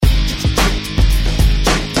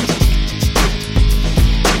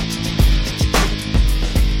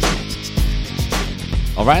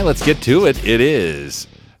All right, let's get to it. It is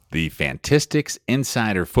the Fantistics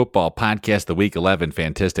Insider Football Podcast, the Week 11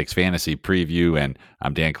 Fantistics Fantasy Preview, and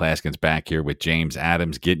I'm Dan Clasgens back here with James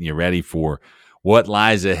Adams, getting you ready for what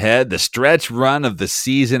lies ahead, the stretch run of the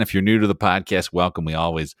season. If you're new to the podcast, welcome. We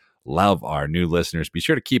always love our new listeners. Be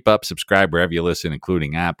sure to keep up, subscribe wherever you listen,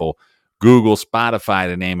 including Apple, Google, Spotify,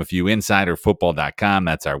 to name a few. InsiderFootball.com,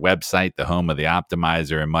 that's our website, the home of the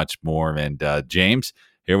optimizer, and much more. And James,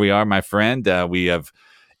 here we are, my friend. We have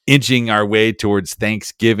inching our way towards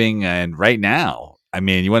Thanksgiving, and right now, I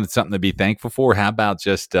mean, you wanted something to be thankful for. How about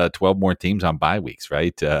just 12 more teams on bye weeks,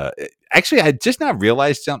 right? Actually, I just not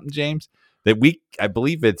realized something, James, that I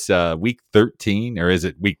believe it's week 13, or is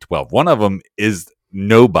it week 12? One of them is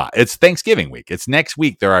no bye. It's Thanksgiving week. It's next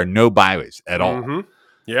week. There are no bye weeks at all. Mm-hmm.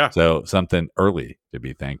 Yeah. So something early to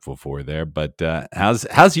be thankful for there. But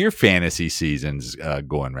how's your fantasy seasons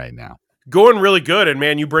going right now? Going really good. And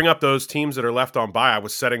man, you bring up those teams that are left on bye. I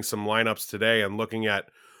was setting some lineups today and looking at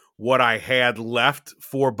what I had left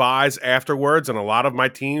for buys afterwards. And a lot of my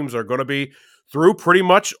teams are going to be through pretty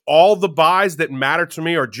much all the buys that matter to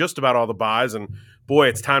me, or just about all the buys. And boy,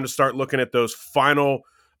 it's time to start looking at those final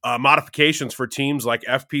modifications for teams like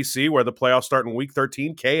FPC, where the playoffs start in week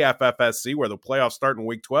 13, KFFSC, where the playoffs start in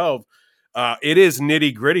week 12. It is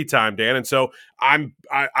nitty gritty time, Dan. And so I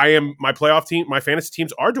am, my playoff team, my fantasy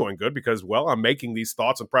teams are doing good because, well, I'm making these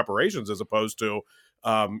thoughts and preparations as opposed to,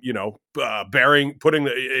 inscribing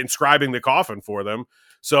the coffin for them.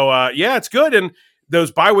 So yeah, it's good. And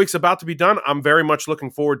those bye weeks about to be done. I'm very much looking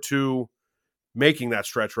forward to making that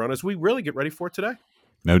stretch run as we really get ready for it today.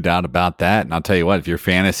 No doubt about that. And I'll tell you what, if your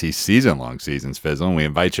fantasy season-long season's fizzling, we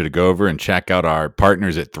invite you to go over and check out our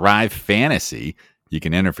partners at Thrive Fantasy. You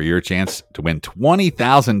can enter for your chance to win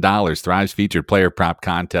 $20,000 Thrive's featured player prop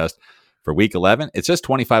contest for week 11. It's just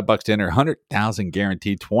 $25 to enter, $100,000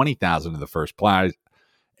 guaranteed, $20,000 of the first prize.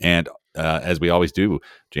 And as we always do,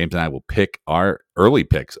 James and I will pick our early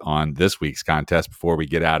picks on this week's contest before we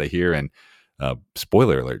get out of here. And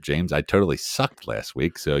spoiler alert, James, I totally sucked last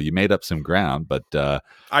week, so you made up some ground. But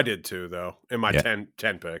I did too, though, in my 10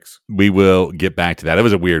 picks. We will get back to that. It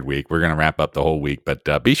was a weird week. We're going to wrap up the whole week,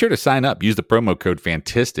 but be sure to sign up. Use the promo code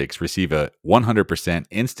Fantistics. Receive a 100%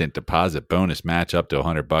 instant deposit bonus match up to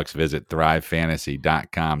 $100. Visit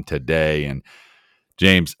thrivefantasy.com today. And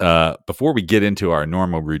James, before we get into our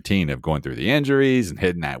normal routine of going through the injuries and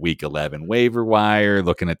hitting that week 11 waiver wire,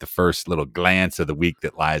 looking at the first little glance of the week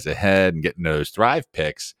that lies ahead and getting those Thrive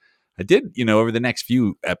picks, I did, over the next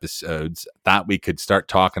few episodes, thought we could start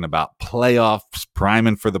talking about playoffs,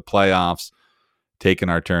 priming for the playoffs, taking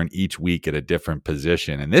our turn each week at a different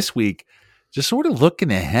position. And this week, just sort of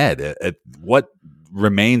looking ahead at what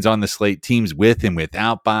remains on the slate, teams with and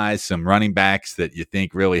without buys, some running backs that you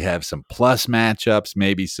think really have some plus matchups,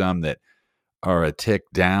 maybe some that are a tick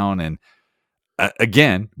down. And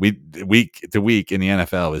again, week to week in the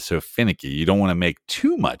NFL is so finicky. You don't want to make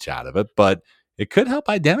too much out of it, but it could help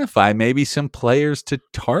identify maybe some players to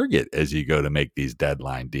target as you go to make these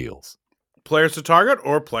deadline deals. Players to target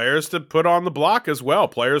or players to put on the block as well.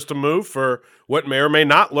 Players to move for what may or may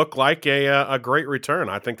not look like a great return.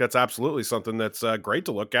 I think that's absolutely something that's great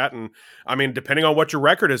to look at. And I mean, depending on what your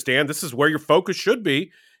record is, Dan, this is where your focus should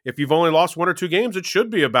be. If you've only lost one or two games, it should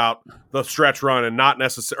be about the stretch run and not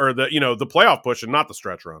necessarily the playoff push and not the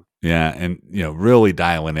stretch run. Yeah, and really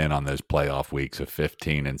dialing in on those playoff weeks of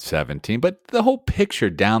 15 and 17. But the whole picture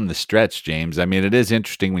down the stretch, James, I mean, it is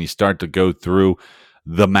interesting when you start to go through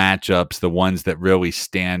the matchups, the ones that really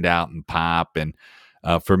stand out and pop. And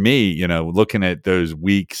for me, looking at those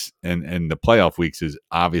weeks and the playoff weeks is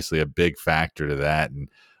obviously a big factor to that. And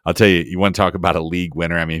I'll tell you, you want to talk about a league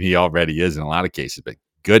winner. I mean, he already is in a lot of cases, but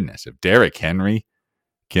goodness, if Derrick Henry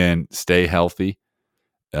can stay healthy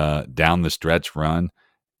down the stretch run,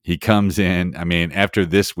 he comes in. I mean, after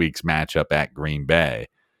this week's matchup at Green Bay,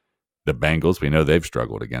 the Bengals, we know they've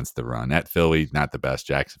struggled against the run. At Philly, not the best.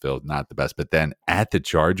 Jacksonville, not the best. But then at the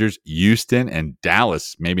Chargers, Houston, and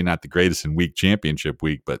Dallas, maybe not the greatest in week championship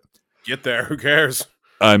week, but get there. Who cares?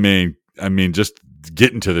 I mean, just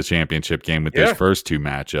getting to the championship game with those first two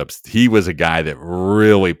matchups, he was a guy that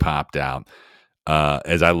really popped out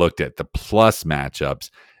as I looked at the plus matchups.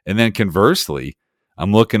 And then conversely,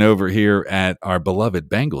 I'm looking over here at our beloved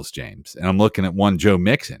Bengals, James, and I'm looking at one Joe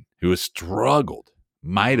Mixon, who has struggled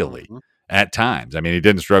mightily at times. I mean, he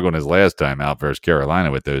didn't struggle in his last time out versus Carolina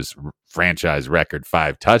with those franchise record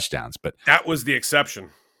 5 touchdowns, but that was the exception.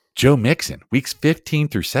 Joe Mixon, weeks 15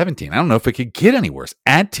 through 17. I don't know if it could get any worse.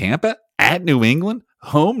 At Tampa, at New England,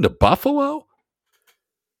 home to Buffalo.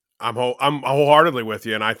 I'm wholeheartedly with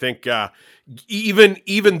you, and I think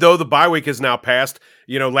even though the bye week is now passed,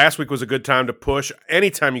 last week was a good time to push.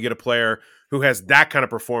 Anytime you get a player who has that kind of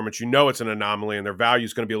performance, it's an anomaly, and their value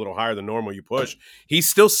is going to be a little higher than normal. You push. He's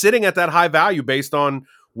still sitting at that high value based on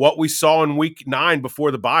what we saw in week 9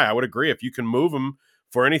 before the bye. I would agree if you can move him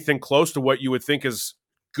for anything close to what you would think is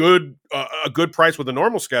good, a good price with a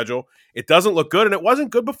normal schedule. It doesn't look good, and it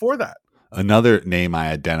wasn't good before that. Another name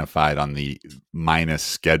I identified on the minus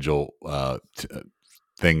schedule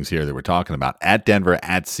things here that we're talking about, at Denver,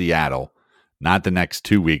 at Seattle, not the next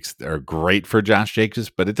 2 weeks are great for Josh Jacobs,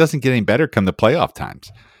 but it doesn't get any better come the playoff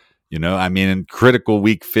times. In critical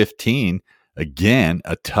week 15, again,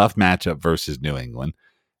 a tough matchup versus New England.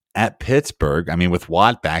 At Pittsburgh, with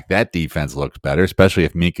Watt back, that defense looks better, especially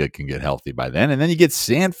if Mika can get healthy by then. And then you get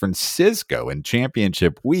San Francisco in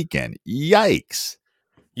championship weekend. Yikes.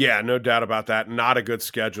 Yeah, no doubt about that. Not a good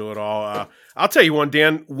schedule at all. I'll tell you one,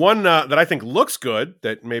 Dan, that I think looks good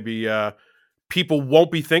that maybe people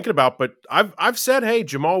won't be thinking about, but I've said, hey,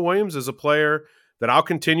 Jamal Williams is a player that I'll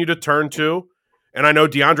continue to turn to. And I know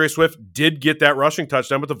DeAndre Swift did get that rushing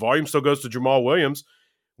touchdown, but the volume still goes to Jamal Williams.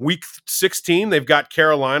 Week 16, they've got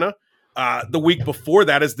Carolina. The week before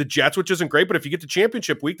that is the Jets, which isn't great. But if you get to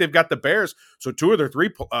championship week, they've got the Bears. So 2 of their 3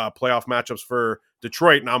 playoff matchups for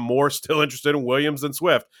Detroit. And I'm more still interested in Williams than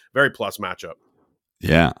Swift. Very plus matchup.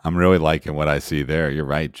 Yeah, I'm really liking what I see there. You're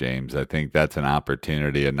right, James. I think that's an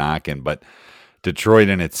opportunity, a knock-in. But Detroit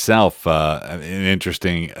in itself, an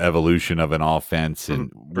interesting evolution of an offense.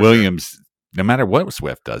 And Williams, no matter what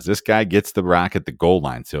Swift does, this guy gets the rock at the goal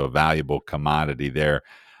line. So a valuable commodity there.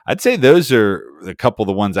 I'd say those are a couple of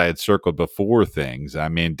the ones I had circled before things.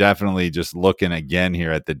 Definitely just looking again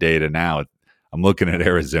here at the data now. I'm looking at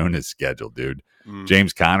Arizona's schedule, dude.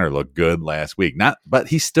 James Conner looked good last week. But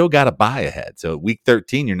he's still got a bye ahead. So week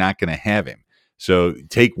 13, you're not going to have him. So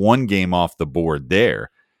take one game off the board there.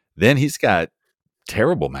 Then he's got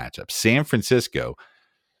terrible matchups. San Francisco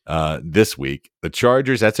this week. The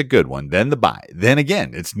Chargers, that's a good one. Then the bye. Then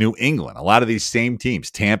again, it's New England. A lot of these same teams.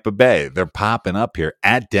 Tampa Bay, they're popping up here.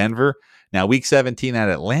 At Denver. Now, week 17 at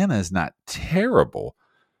Atlanta is not terrible.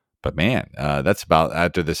 But, man, that's about,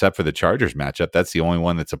 after the except for the Chargers matchup, that's the only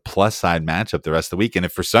one that's a plus-side matchup the rest of the week. And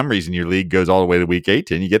if for some reason your league goes all the way to week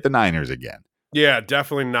 18, you get the Niners again. Yeah,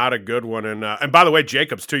 definitely not a good one. And by the way,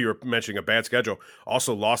 Jacobs, too, you were mentioning a bad schedule,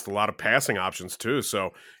 also lost a lot of passing options, too.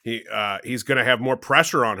 So he's going to have more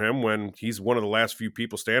pressure on him when he's one of the last few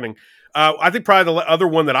people standing. I think probably the other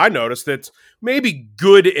one that I noticed that's maybe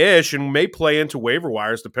good-ish and may play into waiver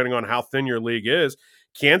wires depending on how thin your league is,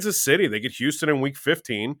 Kansas City. They get Houston in week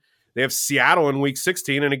 15. They have Seattle in week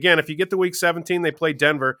 16. And again, if you get to week 17, they play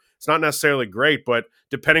Denver. It's not necessarily great, but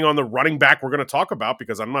depending on the running back we're going to talk about,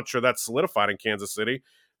 because I'm not sure that's solidified in Kansas City,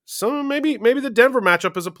 so maybe the Denver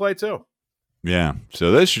matchup is a play too. Yeah,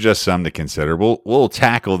 so those are just some to consider. We'll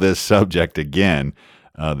tackle this subject again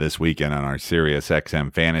this weekend on our Sirius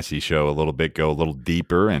XM Fantasy Show a little bit, go a little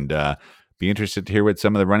deeper, and be interested to hear what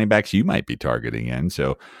some of the running backs you might be targeting in.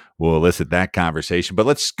 So we'll elicit that conversation. But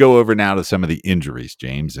let's go over now to some of the injuries,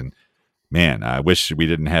 James. And man, I wish we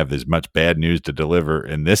didn't have as much bad news to deliver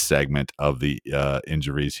in this segment of the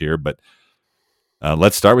injuries here. But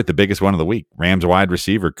let's start with the biggest one of the week. Rams wide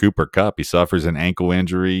receiver Cooper Kupp. He suffers an ankle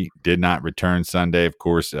injury, did not return Sunday. Of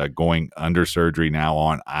course, going under surgery now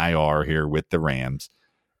on IR here with the Rams.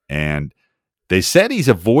 And they said he's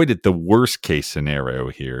avoided the worst case scenario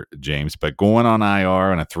here, James, but going on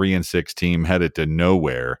IR on a 3-6 team headed to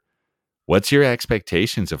nowhere. What's your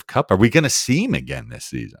expectations of Kupp? Are we going to see him again this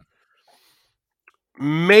season?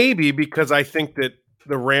 Maybe, because I think that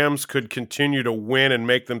the Rams could continue to win and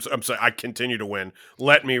make them. I'm sorry, I continue to win.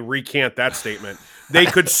 Let me recant that statement. They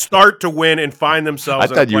could start to win and find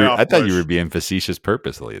themselves. I thought you were being facetious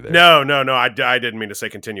purposely there. No. I didn't mean to say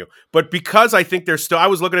continue, but because I think there's still. I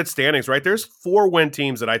was looking at standings. Right, there's 4 win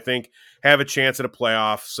teams that I think have a chance at a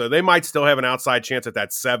playoff, so they might still have an outside chance at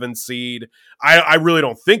that 7 seed. I really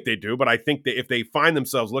don't think they do, but I think that if they find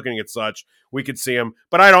themselves looking at such, we could see them.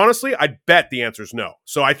 But I'd bet the answer is no.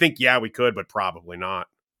 So I think, yeah, we could, but probably not.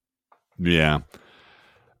 Yeah.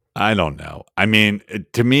 I don't know.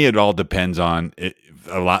 To me, it all depends on it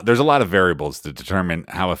a lot. There's a lot of variables to determine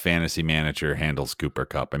how a fantasy manager handles Cooper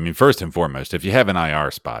Kupp. First and foremost, if you have an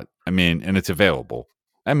IR spot, and it's available,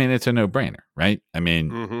 it's a no-brainer, right?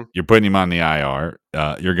 You're putting him on the IR.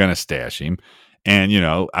 You're going to stash him. And,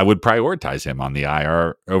 I would prioritize him on the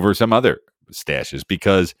IR over some other stashes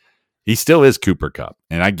because he still is Cooper Kupp.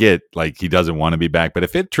 And I get, he doesn't want to be back. But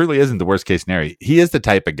if it truly isn't the worst-case scenario, he is the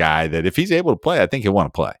type of guy that if he's able to play, I think he'll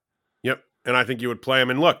want to play. Yep, and I think you would play him.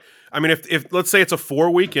 And look, if let's say it's a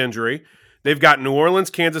 4-week injury, They've got New Orleans,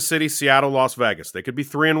 Kansas City, Seattle, Las Vegas. They could be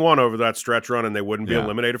 3-1 over that stretch run, and they wouldn't be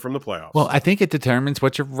eliminated from the playoffs. Well, I think it determines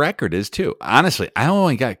what your record is too. Honestly, I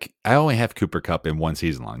only have Cooper Kupp in one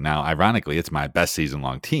season long. Now, ironically, it's my best season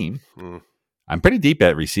long team. I'm pretty deep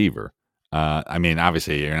at receiver. I mean,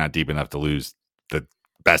 obviously, you're not deep enough to lose the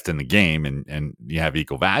best in the game, and you have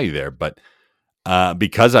equal value there, but.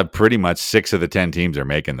 Because I've pretty much 6 of the 10 teams are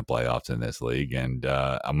making the playoffs in this league, and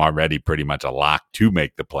I'm already pretty much a lock to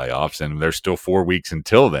make the playoffs, and there's still 4 weeks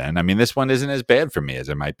until then. I mean, this one isn't as bad for me as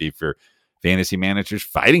it might be for fantasy managers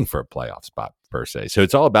fighting for a playoff spot per se. So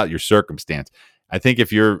it's all about your circumstance. I think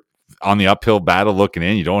if you're on the uphill battle looking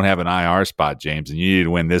in, you don't have an IR spot, James, and you need to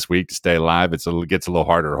win this week to stay alive, it gets a little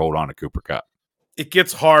harder to hold on to Cooper Kupp. It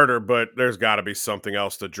gets harder, but there's got to be something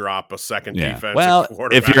else to drop a second defensive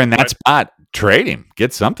quarterback. If you're in that spot, trade him.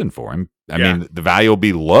 Get something for him. I mean, the value will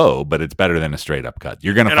be low, but it's better than a straight-up cut.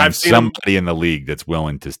 You're going to find somebody in the league that's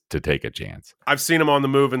willing to take a chance. I've seen him on the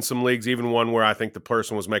move in some leagues, even one where I think the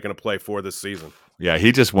person was making a play for this season. Yeah,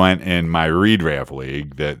 he just went in my redraft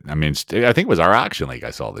league. I think it was our auction league.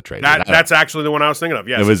 I saw the trade. That's actually the one I was thinking of.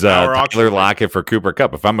 Yes, it was Tyler Lockett for Cooper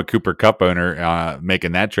Kupp. If I'm a Cooper Kupp owner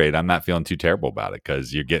making that trade, I'm not feeling too terrible about it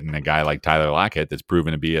because you're getting a guy like Tyler Lockett that's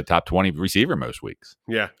proven to be a top 20 receiver most weeks.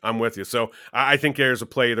 Yeah, I'm with you. So I think there's a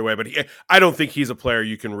play either way, but I don't think he's a player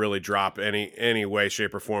you can really drop any way,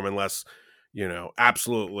 shape, or form unless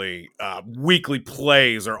absolutely weekly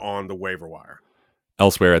plays are on the waiver wire.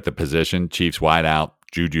 Elsewhere at the position, Chiefs wideout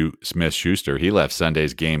Juju Smith-Schuster. He left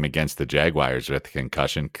Sunday's game against the Jaguars with a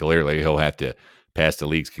concussion. Clearly, he'll have to pass the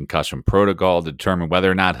league's concussion protocol to determine whether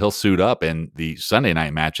or not he'll suit up in the Sunday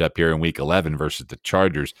night matchup here in Week 11 versus the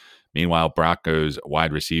Chargers. Meanwhile, Broncos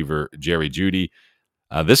wide receiver Jerry Jeudy.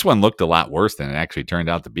 This one looked a lot worse than it actually turned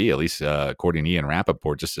out to be, at least according to Ian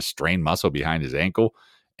Rappaport, just a strained muscle behind his ankle.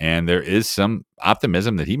 And there is some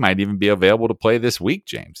optimism that he might even be available to play this week,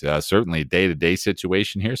 James. Certainly a day-to-day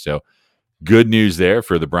situation here. So good news there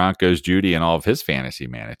for the Broncos, Jeudy, and all of his fantasy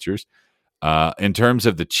managers. In terms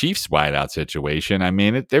of the Chiefs wideout situation, I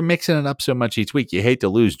mean, they're mixing it up so much each week. You hate to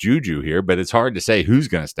lose Juju here, but it's hard to say who's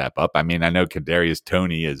going to step up. I mean, I know Kadarius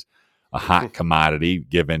Toney is a hot commodity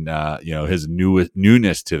given his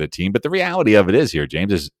newness to the team. But the reality of it is here,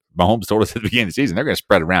 James, is Mahomes told us at the beginning of the season, they're going to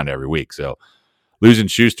spread around every week. So losing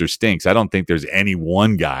Schuster stinks. I don't think there's any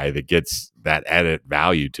one guy that gets that added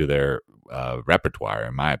value to their repertoire,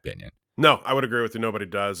 in my opinion. No, I would agree with you. Nobody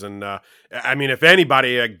does. And I mean, if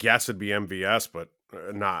anybody, I guess it'd be MVS, but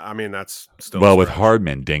not. I mean, that's still well with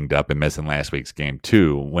Hardman dinged up and missing last week's game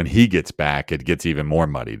too. When he gets back, it gets even more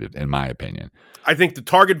muddied, in my opinion. I think the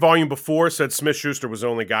target volume before said Smith-Schuster was the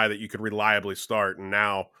only guy that you could reliably start, and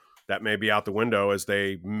now that may be out the window as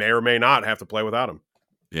they may or may not have to play without him.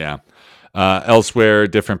 Yeah. Elsewhere,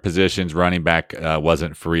 different positions, running back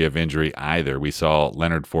wasn't free of injury either. We saw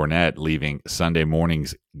Leonard Fournette leaving Sunday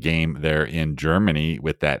morning's game there in Germany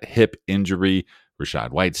with that hip injury.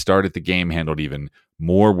 Rachaad White started the game, handled even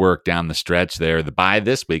more work down the stretch there. The bye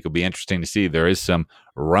this week will be interesting to see. There is some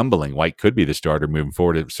rumbling. White could be the starter moving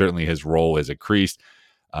forward. Certainly his role is increased.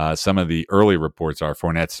 Some of the early reports are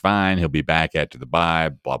Fournette's fine. He'll be back after the bye,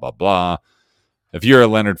 blah, blah, blah. If you're a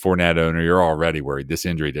Leonard Fournette owner, you're already worried. This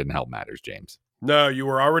injury didn't help matters, James. No, you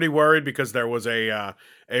were already worried because there was a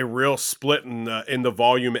real split in the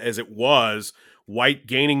volume as it was. White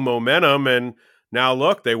gaining momentum, and now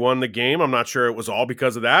look, they won the game. I'm not sure it was all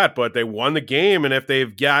because of that, but they won the game. And if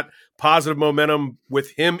they've got positive momentum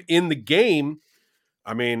with him in the game,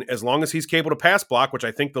 I mean, as long as he's capable to pass block, which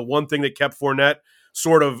I think the one thing that kept Fournette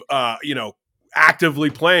sort of actively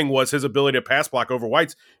playing was his ability to pass block over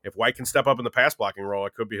White's. If White can step up in the pass blocking role,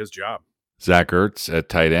 it could be his job. Zach Ertz at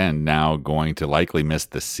tight end now going to likely miss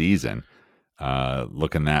the season.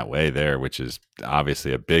 Looking that way there, which is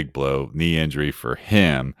obviously a big blow. Knee injury for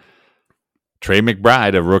him. Trey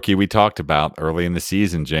McBride, a rookie we talked about early in the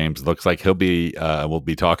season, James, looks like he'll be, we'll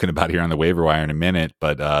be talking about here on the waiver wire in a minute,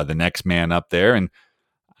 but the next man up there. And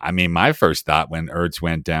I mean, my first thought when Ertz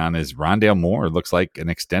went down is Rondale Moore looks like an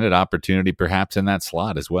extended opportunity perhaps in that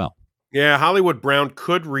slot as well. Yeah, Hollywood Brown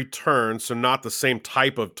could return, so not the same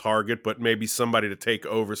type of target, but maybe somebody to take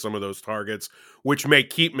over some of those targets, which may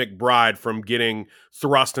keep McBride from getting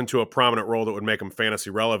thrust into a prominent role that would make him fantasy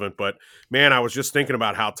relevant. But, man, I was just thinking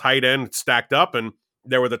about how tight end stacked up, and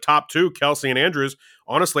there were the top two, Kelsey and Andrews.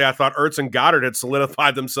 Honestly, I thought Ertz and Goddard had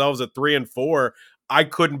solidified themselves at 3 and 4. I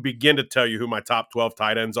couldn't begin to tell you who my top 12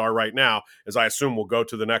 tight ends are right now, as I assume we'll go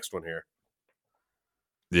to the next one here.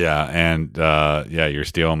 Yeah, and you're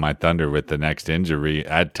stealing my thunder with the next injury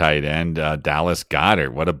at tight end, Dallas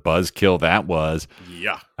Goedert. What a buzzkill that was.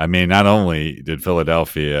 Yeah. I mean, not only did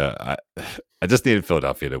Philadelphia I just needed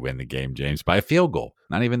Philadelphia to win the game, James, by a field goal.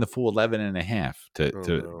 Not even the full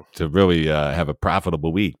 11.5 to really have a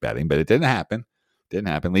profitable week betting, but it didn't happen. Didn't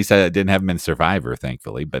happen. At least I didn't have him in Survivor,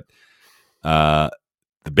 thankfully. But the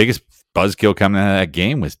biggest buzzkill coming out of that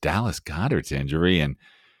game was Dallas Goedert's injury. And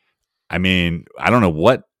I mean, I don't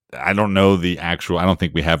know the actual, I don't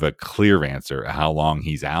think we have a clear answer how long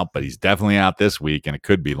he's out, but he's definitely out this week, and it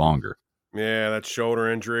could be longer. Yeah, that shoulder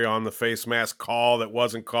injury on the face mask call that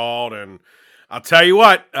wasn't called. And I'll tell you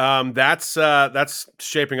what, that's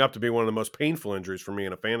shaping up to be one of the most painful injuries for me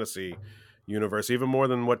in a fantasy universe, even more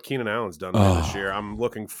than what Keenan Allen's done this year. I'm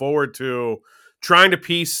looking forward to trying to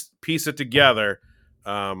piece it together.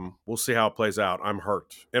 We'll see how it plays out. I'm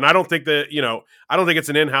hurt. And I don't think it's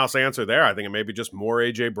an in-house answer there. I think it may be just more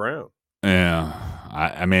A.J. Brown. Yeah.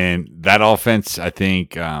 I mean, that offense, I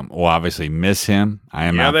think, will obviously miss him.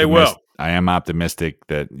 They will. I am optimistic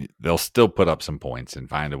that they'll still put up some points and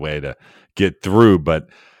find a way to get through, but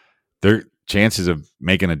their chances of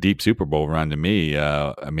making a deep Super Bowl run, to me,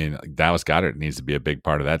 I mean, Dallas Goedert needs to be a big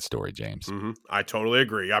part of that story, James. Mm-hmm. I totally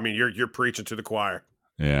agree. I mean, you're preaching to the choir.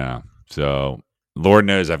 Yeah. So Lord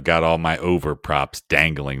knows I've got all my over props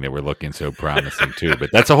dangling that were looking so promising too,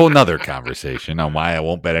 but that's a whole nother conversation on why I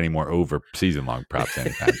won't bet any more over season long props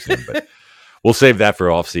anytime soon. But we'll save that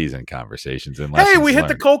for off-season conversations. Hey, we hit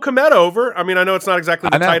the Cole Kmet over. I mean, I know it's not exactly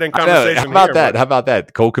the tight end conversation. How about that? How about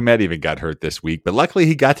that? Cole Kmet even got hurt this week, but luckily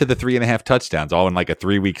he got to the 3.5 touchdowns all in like a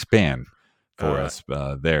 3-week span for us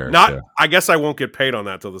there. I guess I won't get paid on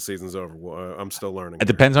that till the season's over. I'm still learning. It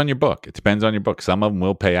depends on your book. Some of them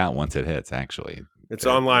will pay out once it hits, actually. It's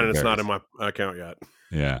online and it's not in my account yet.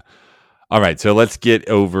 Yeah. All right, so let's get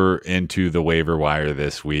over into the waiver wire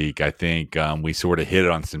this week. I think we sort of hit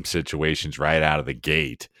on some situations right out of the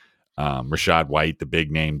gate. Rachaad White, the big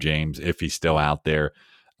name, James, if he's still out there,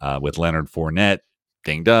 with Leonard Fournette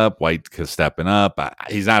dinged up, White stepping up.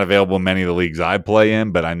 He's not available in many of the leagues I play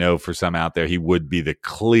in, but I know for some out there he would be the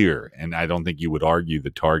clear, and I don't think you would argue the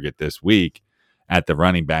target this week at the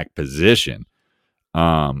running back position.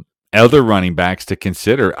 Other running backs to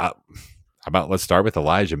consider. Let's start with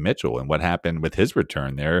Elijah Mitchell and what happened with his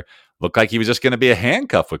return there. Looked like he was just going to be a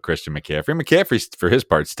handcuff with Christian McCaffrey. McCaffrey, for his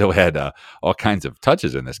part, still had all kinds of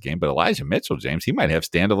touches in this game, but Elijah Mitchell, James, he might have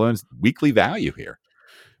standalone weekly value here.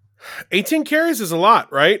 18 carries is a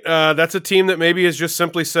lot, right? That's a team that maybe has just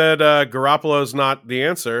simply said Garoppolo's not the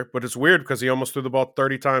answer, but it's weird because he almost threw the ball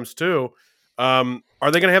 30 times too. Are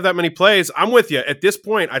they going to have that many plays? I'm with you. At this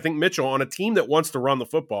point, I think Mitchell, on a team that wants to run the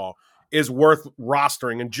football, is worth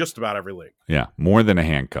rostering in just about every league. Yeah, more than a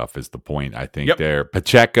handcuff is the point, I think, there.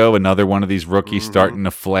 Pacheco, another one of these rookies starting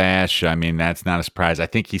to flash. I mean, that's not a surprise. I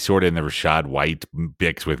think he's sort of in the Rachaad White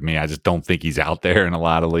mix with me. I just don't think he's out there in a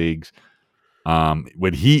lot of leagues.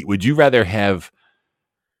 Would you rather have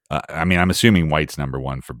I'm assuming White's number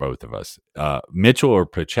one for both of us. Mitchell or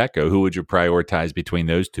Pacheco, who would you prioritize between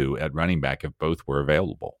those two at running back if both were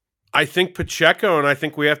available? I think Pacheco, and I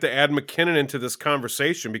think we have to add McKinnon into this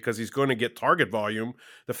conversation because he's going to get target volume.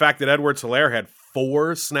 The fact that Edwards-Helaire had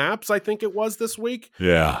 4 snaps, I think it was this week.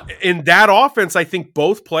 Yeah. In that offense, I think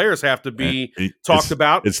both players have to be talked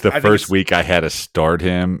about. It's the first week I had to start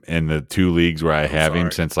him in the 2 leagues where I have him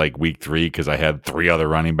since like week 3 because I had 3 other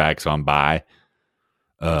running backs on bye.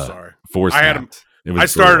 I'm sorry. 4 snaps. I had him. I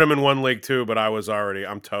started him in 1 league too, but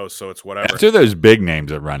I'm toast, so it's whatever. After those big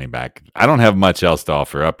names at running back, I don't have much else to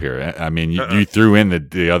offer up here. I mean, you threw in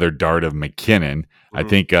the other dart of McKinnon. I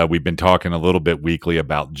think we've been talking a little bit weekly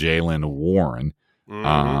about Jaylen Warren, but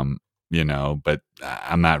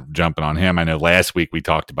I'm not jumping on him. I know last week we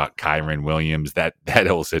talked about Kyren Williams. That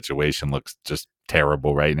whole situation looks just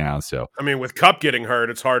terrible right now. So I mean, with Kupp getting hurt,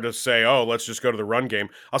 it's hard to say, let's just go to the run game.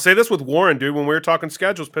 I'll say this with Warren, dude, when we were talking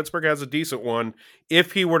schedules, Pittsburgh has a decent one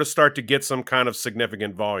if he were to start to get some kind of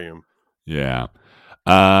significant volume. Yeah.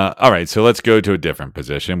 All right, so let's go to a different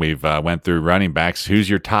position. We've went through running backs. Who's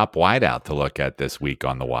your top wideout to look at this week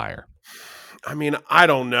on the wire? I mean, I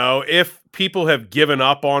don't know. If people have given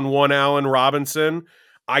up on one Allen Robinson,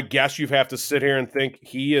 I guess you have to sit here and think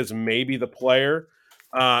he is maybe the player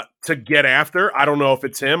to get after. I don't know if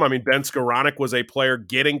it's him. I mean, Ben Skoranek was a player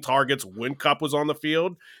getting targets when Kupp was on the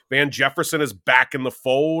field. Van Jefferson is back in the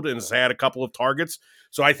fold and has had a couple of targets.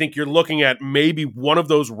 So I think you're looking at maybe one of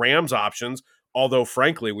those Rams options, although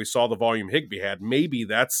frankly, we saw the volume Higbee had. Maybe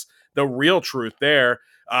that's the real truth there.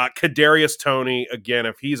 Kadarius Toney, again,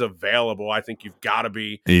 if he's available, I think you've got to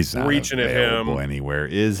be He's not reaching at available him. anywhere,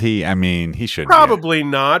 is he? I mean, he should Probably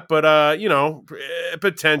not, but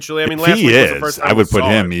potentially. I mean, if last he week is, was the first time I would put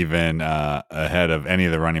him it. even ahead of any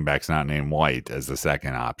of the running backs not named White as the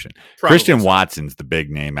second option. Probably Christian so. Watson's the big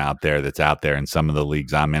name out there that's out there in some of the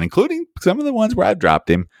leagues I'm in, including some of the ones where I've dropped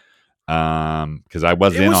him because I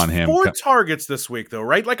was in on him. 4 targets this week, though,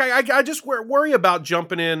 right? Like I just worry about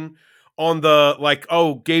jumping in on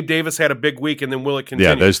the Gabe Davis had a big week, and then will it continue?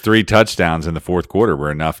 Yeah, those 3 touchdowns in the fourth quarter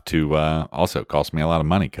were enough to also cost me a lot of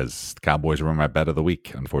money because the Cowboys were my bet of the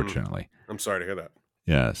week, unfortunately. I'm sorry to hear that.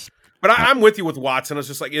 Yes. But I'm with you with Watson. It's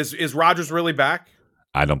just like, is Rodgers really back?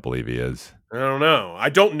 I don't believe he is. I don't know. I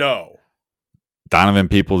don't know. Donovan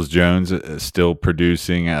Peoples-Jones is still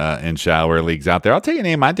producing in shallower leagues out there. I'll tell you a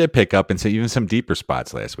name I did pick up and say even some deeper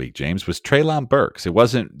spots last week, James, was Treylon Burks. It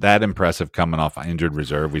wasn't that impressive coming off injured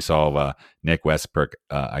reserve. We saw Nick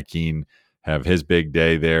Westbrook-Ikhine have his big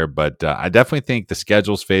day there, but I definitely think the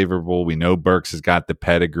schedule's favorable. We know Burks has got the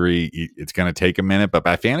pedigree. It's going to take a minute, but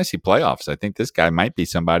by fantasy playoffs, I think this guy might be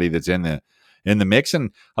somebody that's in the mix.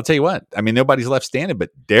 And I'll tell you what, I mean, nobody's left standing, but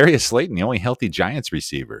Darius Slayton, the only healthy Giants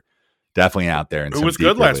receiver, definitely out there. Who was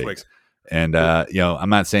good last week. And, I'm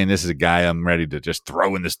not saying this is a guy I'm ready to just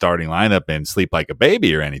throw in the starting lineup and sleep like a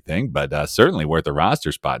baby or anything, but certainly worth a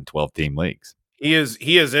roster spot in 12-team leagues. He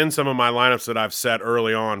is in some of my lineups that I've set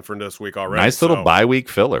early on for this week already. Nice little bye week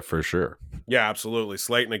filler for sure. Yeah, absolutely.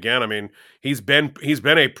 Slayton again. I mean, he's been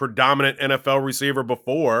a predominant NFL receiver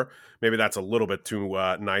before. Maybe that's a little bit too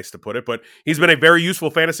nice to put it, but he's been a very useful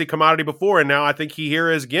fantasy commodity before, and now I think he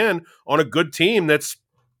here is again on a good team that's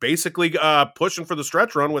basically pushing for the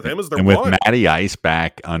stretch run with him as their and one. With Matty Ice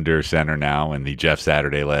back under center now and the Jeff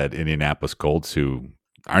Saturday-led Indianapolis Colts, who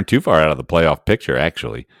aren't too far out of the playoff picture,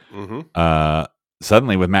 actually. Mm-hmm.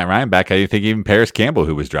 Suddenly, with Matt Ryan back, I think even Paris Campbell,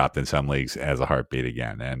 who was dropped in some leagues, has a heartbeat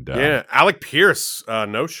again. And Alec Pierce,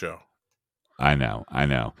 no-show. I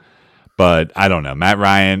know. But I don't know. Matt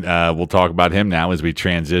Ryan, we'll talk about him now as we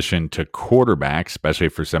transition to quarterbacks, especially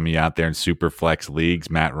for some of you out there in super flex leagues.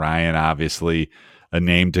 Matt Ryan, obviously a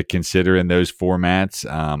name to consider in those formats.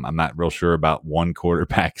 I'm not real sure about one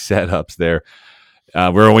quarterback setups there.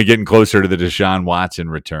 We're only getting closer to the Deshaun Watson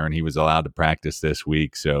return. He was allowed to practice this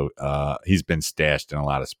week, so he's been stashed in a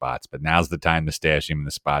lot of spots. But now's the time to stash him in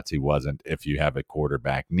the spots he wasn't if you have a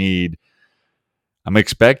quarterback need. I'm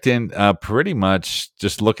expecting pretty much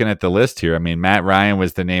just looking at the list here. I mean, Matt Ryan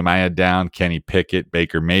was the name I had down. Kenny Pickett,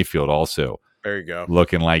 Baker Mayfield also. There you go.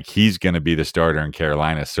 Looking like he's going to be the starter in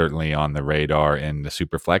Carolina, certainly on the radar in the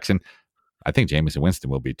Superflex. And I think Jameson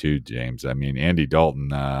Winston will be too, James. I mean, Andy Dalton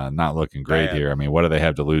not looking great here. I mean, what do they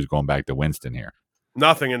have to lose going back to Winston here?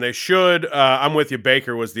 Nothing, and they should. I'm with you.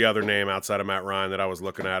 Baker was the other name outside of Matt Ryan that I was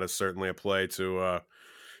looking at as certainly a play to,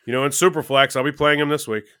 in Superflex. I'll be playing him this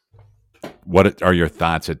week. What are your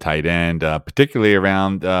thoughts at tight end, particularly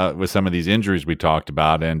around with some of these injuries we talked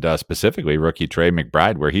about, and specifically rookie Trey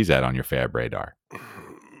McBride, where he's at on your fab radar?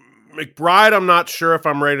 McBride, I'm not sure if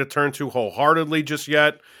I'm ready to turn to wholeheartedly just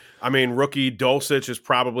yet. I mean, rookie Dulcich is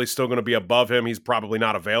probably still going to be above him. He's probably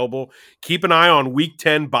not available. Keep an eye on Week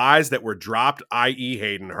 10 buys that were dropped, i.e.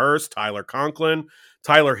 Hayden Hurst, Tyler Conklin.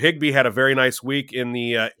 Tyler Higbee had a very nice week in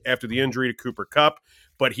the after the injury to Cooper Kupp,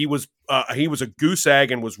 but he was a goose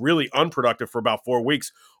egg and was really unproductive for about 4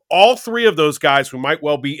 weeks. All 3 of those guys who might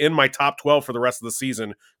well be in my top 12 for the rest of the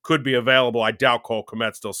season could be available. I doubt Cole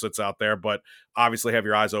Kmet still sits out there, but obviously have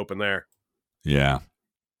your eyes open there. Yeah.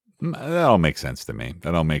 That all makes sense to me.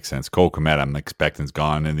 That all makes sense. Cole Kmet, I'm expecting, is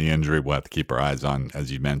gone in the injury. We'll have to keep our eyes on,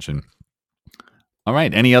 as you mentioned. All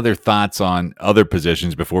right. Any other thoughts on other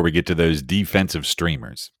positions before we get to those defensive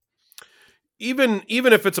streamers? Even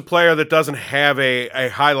if it's a player that doesn't have a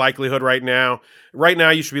high likelihood right now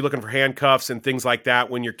you should be looking for handcuffs and things like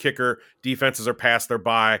that when your kicker defenses are past their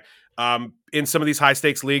bye. In some of these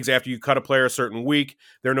high-stakes leagues, after you cut a player a certain week,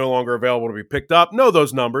 they're no longer available to be picked up. Know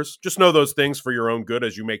those numbers. Just know those things for your own good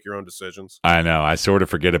as you make your own decisions. I know. I sort of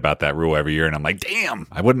forget about that rule every year, and I'm like, damn,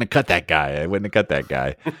 I wouldn't have cut that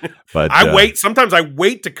guy. But Sometimes I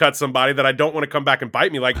wait to cut somebody that I don't want to come back and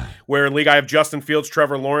bite me, like where in league I have Justin Fields,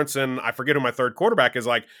 Trevor Lawrence, and I forget who my third quarterback is.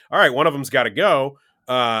 Like, all right, one of them's got to go,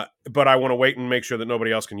 but I want to wait and make sure that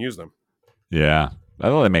nobody else can use them. Yeah.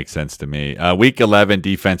 That only makes sense to me. Week 11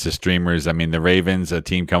 defensive streamers. I mean, the Ravens, a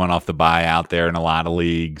team coming off the bye out there in a lot of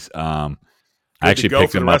leagues. I actually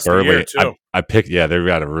picked them up early. They've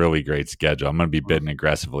got a really great schedule. I'm going to be bidding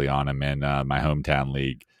aggressively on them in my hometown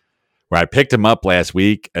league, where I picked them up last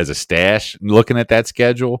week as a stash, looking at that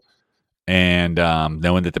schedule and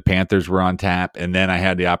knowing that the Panthers were on tap. And then I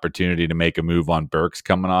had the opportunity to make a move on Burks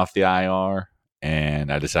coming off the IR.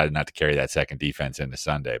 and I decided not to carry that second defense into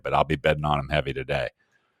Sunday, but I'll be betting on them heavy today.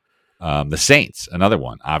 The Saints, another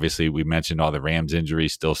one. Obviously, we mentioned all the Rams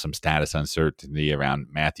injuries, still some status uncertainty around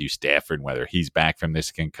Matthew Stafford, whether he's back from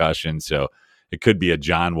this concussion. So it could be a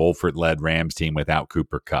John Wolford-led Rams team without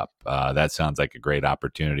Cooper Kupp. That sounds like a great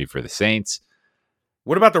opportunity for the Saints.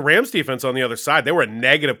 What about the Rams defense on the other side? They were a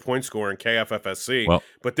negative point scorer in KFFSC,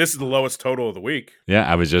 but this is the lowest total of the week.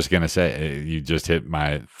 Yeah, I was just going to say, you just hit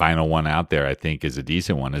my final one out there, I think is a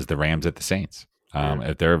decent one, is the Rams at the Saints.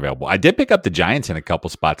 If they're available. I did pick up the Giants in a couple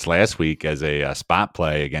spots last week as a spot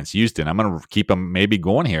play against Houston. I'm going to keep them maybe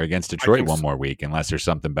going here against Detroit one more week unless there's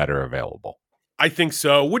something better available. I think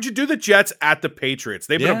so. Would you do the Jets at the Patriots?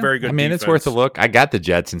 They've been a very good defense. It's worth a look. I got the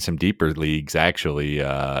Jets in some deeper leagues, actually,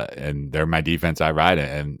 and they're my defense I ride,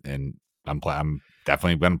 and I'm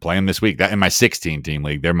definitely going to play them this week. In my 16-team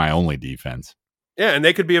league, they're my only defense. Yeah, and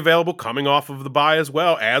they could be available coming off of the bye as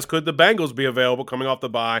well, as could the Bengals be available coming off the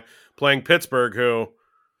bye, playing Pittsburgh, who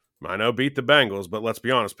I know beat the Bengals, but let's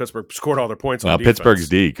be honest, Pittsburgh scored all their points on defense. Pittsburgh's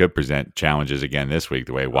D could present challenges again this week,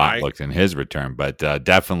 the way Watt looked in his return, but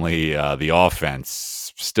definitely the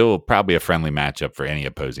offense, still probably a friendly matchup for any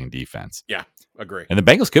opposing defense. Yeah, agree. And the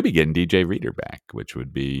Bengals could be getting DJ Reader back, which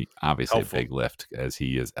would be obviously helpful. A big lift as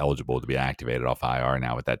he is eligible to be activated off IR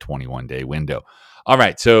now with that 21-day window. All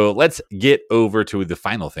right, so let's get over to the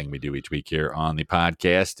final thing we do each week here on the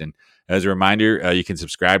podcast. And as a reminder, you can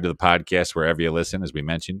subscribe to the podcast wherever you listen, as we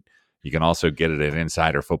mentioned. You can also get it at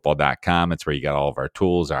insiderfootball.com. It's where you got all of our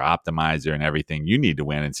tools, our optimizer, and everything you need to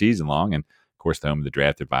win in season long. And, of course, the home of the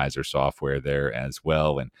Draft Advisor software there as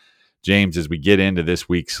well. And, James, as we get into this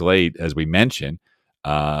week's slate, as we mentioned,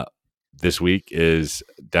 this week is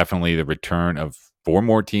definitely the return of 4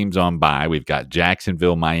 more teams on bye. We've got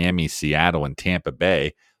Jacksonville, Miami, Seattle, and Tampa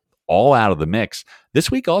Bay all out of the mix.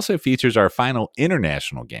 This week also features our final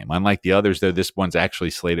international game. Unlike the others, though, this one's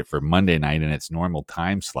actually slated for Monday night in its normal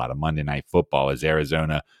time slot of Monday Night Football, as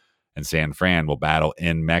Arizona and San Fran will battle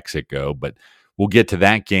in Mexico. But we'll get to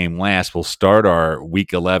that game last. We'll start our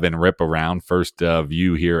Week 11 rip-around, first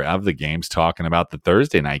view here of the games, talking about the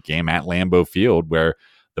Thursday night game at Lambeau Field, where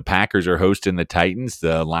the Packers are hosting the Titans.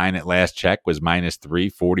 The line at last check was -3,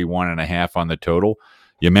 41.5 on the total.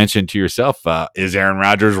 You mentioned to yourself, is Aaron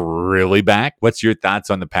Rodgers really back? What's your thoughts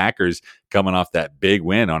on the Packers coming off that big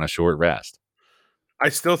win on a short rest? I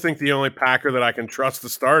still think the only Packer that I can trust to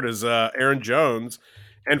start is Aaron Jones.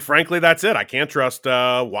 And frankly, that's it. I can't trust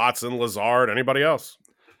Watson, Lazard, anybody else.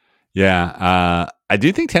 Yeah, I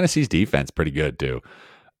do think Tennessee's defense pretty good too.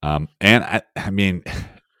 And I mean,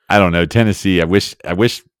 I don't know, Tennessee. I wish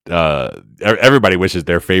everybody wishes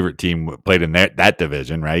their favorite team played in that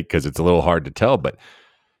division, right? Because it's a little hard to tell, but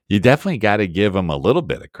you definitely got to give them a little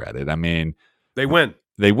bit of credit. I mean, they win.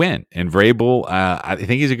 And Vrabel, I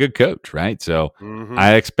think he's a good coach, right? So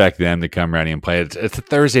I expect them to come ready and play. It's a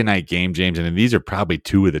Thursday night game, James, and these are probably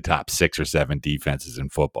 2 of the top 6 or 7 defenses in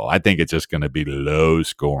football. I think it's just going to be low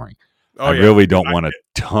scoring. I really don't want a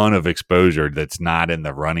ton of exposure that's not in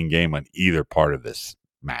the running game on either part of this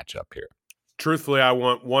matchup here. Truthfully, I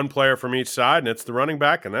want one player from each side, and it's the running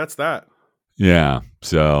back, and that's that. Yeah,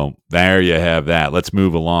 so there you have that. Let's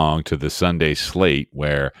move along to the Sunday slate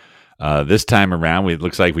where this time around, it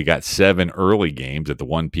looks like we got 7 early games at the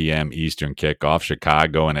 1 p.m. Eastern kickoff.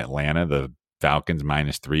 Chicago and Atlanta, the Falcons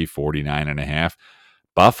 -3, 49.5.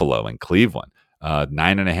 Buffalo and Cleveland,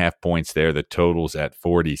 9.5 points there. The total's at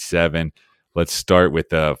 47. Let's start with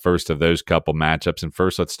the first of those couple matchups. And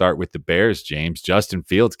first, let's start with the Bears, James. Justin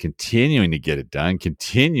Fields continuing to get it done,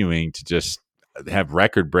 continuing to just have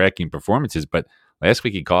record-breaking performances. But last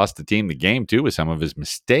week, he cost the team the game, too, with some of his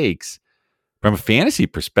mistakes. From a fantasy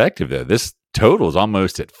perspective, though, this total is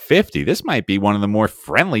almost at 50. This might be one of the more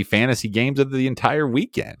friendly fantasy games of the entire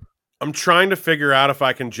weekend. I'm trying to figure out if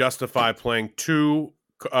I can justify playing 2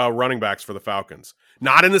 running backs for the Falcons.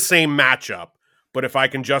 Not in the same matchup, but if I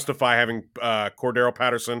can justify having Cordero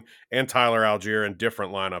Patterson and Tyler Algier in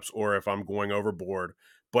different lineups, or if I'm going overboard.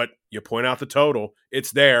 But you point out the total.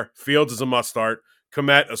 It's there. Fields is a must-start.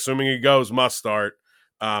 Kmet, assuming he goes, must-start.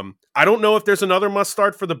 I don't know if there's another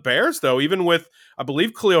must-start for the Bears, though, even with, I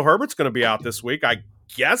believe, Khalil Herbert's going to be out this week. I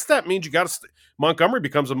guess that means you got to Montgomery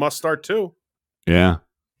becomes a must-start, too. Yeah.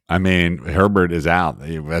 I mean, Herbert is out.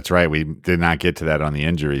 That's right. We did not get to that on the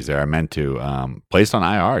injuries there. I meant to. Placed on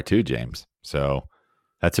IR, too, James. So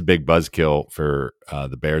that's a big buzzkill for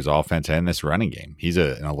the Bears offense and this running game. He's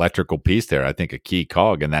an electrical piece there. I think a key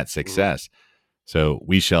cog in that success. So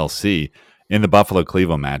we shall see. In the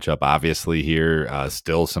Buffalo-Cleveland matchup, obviously here,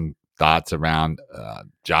 still some thoughts around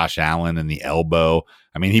Josh Allen and the elbow.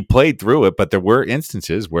 I mean, he played through it, but there were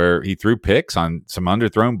instances where he threw picks on some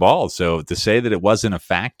underthrown balls. So to say that it wasn't a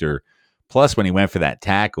factor, plus when he went for that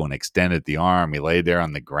tackle and extended the arm, he laid there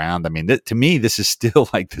on the ground. I mean, to me, this is still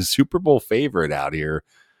like the Super Bowl favorite out here.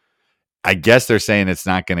 I guess they're saying it's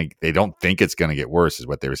not going to, they don't think it's going to get worse, is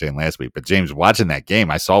what they were saying last week. But James, watching that game,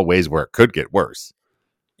 I saw ways where it could get worse.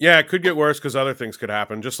 Yeah, it could get worse because other things could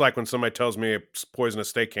happen. Just like when somebody tells me a poisonous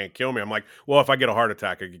steak can't kill me, I'm like, well, if I get a heart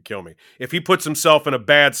attack, it could kill me. If he puts himself in a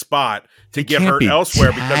bad spot to get hurt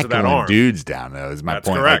elsewhere because of that arm. Dudes down, though, is my That's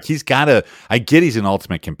point. Correct. Like, he's got to, I get he's an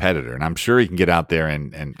ultimate competitor, and I'm sure he can get out there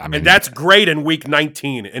and I mean. And that's great in week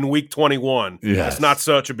 19, in week 21. Yes. It's not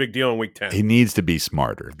such a big deal in week 10. He needs to be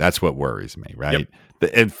smarter. That's what worries me, right? Yep.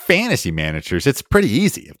 And fantasy managers, it's pretty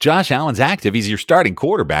easy. If Josh Allen's active, he's your starting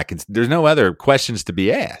quarterback. There's no other questions to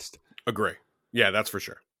be asked. Agree. Yeah, that's for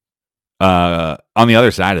sure. On the other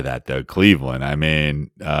side of that, though, Cleveland. I mean,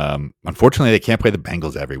 unfortunately, they can't play the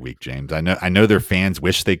Bengals every week, James. I know their fans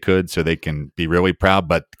wish they could, so they can be really proud.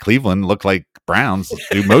 But Cleveland looked like Browns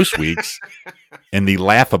do most weeks, in the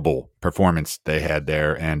laughable performance they had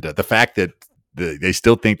there, and the fact that they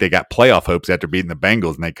still think they got playoff hopes after beating the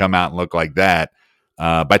Bengals, and they come out and look like that.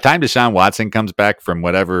 By the time Deshaun Watson comes back from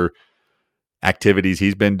whatever activities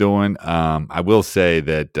he's been doing, I will say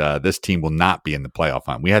that this team will not be in the playoff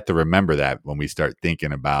hunt. We have to remember that when we start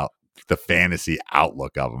thinking about the fantasy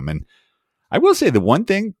outlook of them. And I will say the one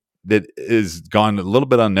thing that is gone a little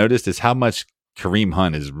bit unnoticed is how much Kareem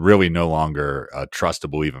Hunt is really no longer a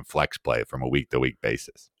trustable even flex play from a week-to-week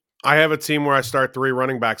basis. I have a team where I start 3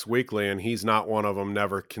 running backs weekly, and he's not one of them.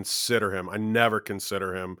 Never consider him. I never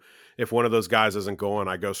consider him. If one of those guys isn't going,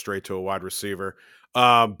 I go straight to a wide receiver.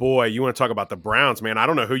 Boy, you want to talk about the Browns, man. I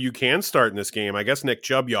don't know who you can start in this game. I guess Nick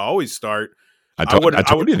Chubb you always start. I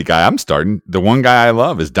told you the guy I'm starting. The one guy I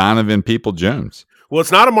love is Donovan People-Jones. Well,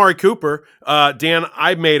 it's not Amari Cooper. Dan,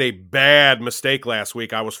 I made a bad mistake last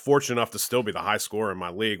week. I was fortunate enough to still be the high scorer in my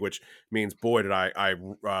league, which means, boy, did I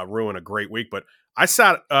ruin a great week. But I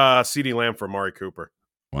sat CeeDee Lamb for Amari Cooper.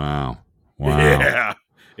 Wow.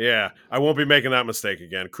 Yeah. I won't be making that mistake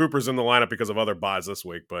again. Cooper's in the lineup because of other buys this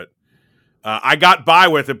week, but I got by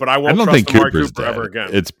with it, but I won't trust Amari Cooper ever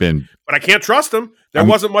again. But I can't trust him. There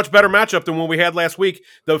wasn't much better matchup than what we had last week.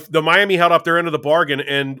 The Miami held up their end of the bargain,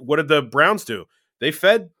 and what did the Browns do? They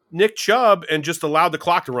fed Nick Chubb and just allowed the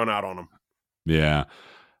clock to run out on him. Yeah.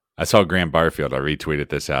 I saw Graham Barfield. I retweeted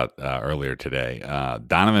this out earlier today.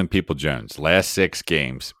 Donovan People-Jones, last 6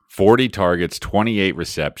 games, 40 targets, 28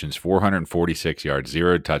 receptions, 446 yards,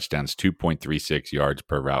 0 touchdowns, 2.36 yards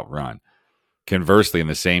per route run. Conversely, in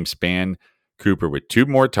the same span, Cooper with 2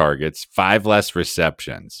 more targets, 5 less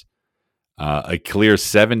receptions, a clear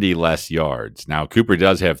 70 less yards. Now, Cooper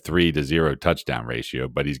does have 3 to 0 touchdown ratio,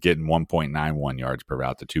 but he's getting 1.91 yards per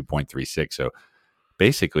route to 2.36. So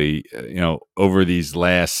basically, over these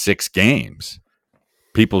last 6 games,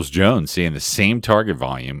 Peoples-Jones seeing the same target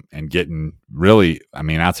volume and getting really,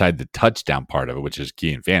 outside the touchdown part of it, which is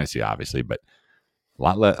key in fantasy, obviously, but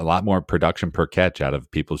a lot more production per catch out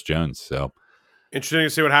of Peoples-Jones. So interesting to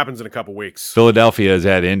see what happens in a couple weeks. Philadelphia is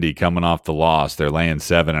at Indy coming off the loss. They're laying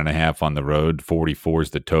 7.5 on the road. 44 is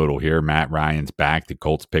the total here. Matt Ryan's back. The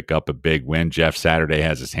Colts pick up a big win. Jeff Saturday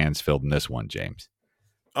has his hands filled in this one, James.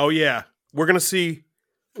 Oh, yeah. We're going to see.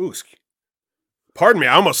 Ooh, pardon me.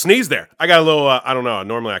 I almost sneezed there. I got a little, I don't know.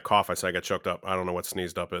 Normally I cough. I say I got choked up. I don't know what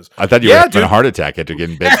sneezed up is. I thought you were having a heart attack after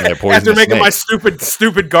getting bit by a poisonous after making snake. my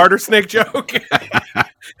stupid garter snake joke.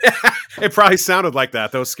 It probably sounded like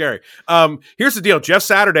that. That was scary. Here's the deal. Jeff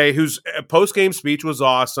Saturday, whose post-game speech was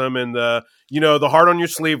awesome, and the heart on your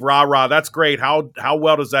sleeve, rah-rah, that's great. How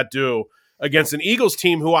well does that do against an Eagles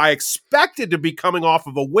team who I expected to be coming off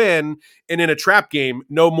of a win, and in a trap game?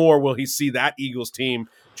 No more will he see that Eagles team.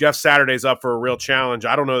 Jeff Saturday's up for a real challenge.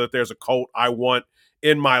 I don't know that there's a Colt I want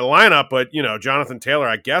in my lineup, but, Jonathan Taylor,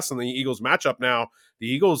 I guess, in the Eagles matchup now, the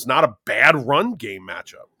Eagles not a bad run game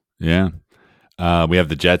matchup. Yeah. We have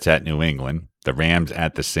the Jets at New England, the Rams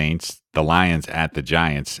at the Saints, the Lions at the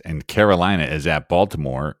Giants, and Carolina is at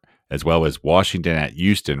Baltimore, as well as Washington at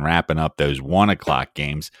Houston, wrapping up those 1:00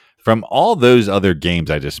 games. From all those other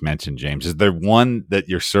games I just mentioned, James, is there one that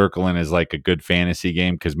you're circling as like a good fantasy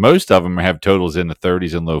game? Because most of them have totals in the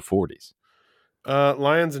 30s and low 40s.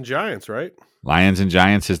 Lions and Giants, right? Lions and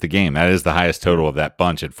Giants is the game. That is the highest total of that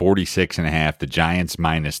bunch at 46.5. The Giants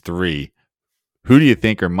 -3. Who do you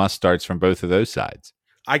think are must-starts from both of those sides?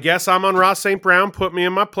 I guess I'm on Ross St. Brown. Put me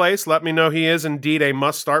in my place. Let me know he is indeed a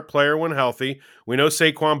must-start player when healthy. We know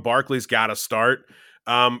Saquon Barkley's got to start.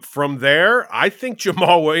 From there, I think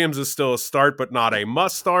Jamal Williams is still a start, but not a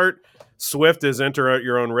must-start. Swift is enter at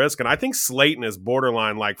your own risk. And I think Slayton is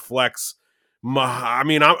borderline like flex.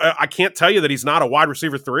 I can't tell you that he's not a wide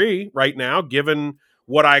receiver 3 right now, given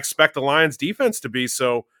what I expect the Lions defense to be.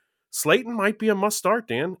 So Slayton might be a must start,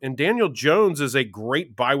 Dan. And Daniel Jones is a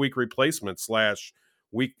great bye week replacement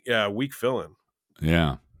 / week fill in.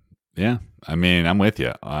 Yeah. Yeah. I mean, I'm with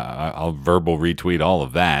you. I'll verbal retweet all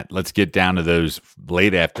of that. Let's get down to those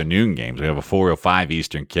late afternoon games. We have a 4:05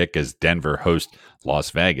 Eastern kick as Denver hosts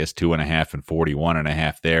Las Vegas, 2.5 and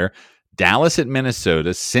 41.5 there. Dallas at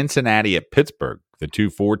Minnesota, Cincinnati at Pittsburgh, the two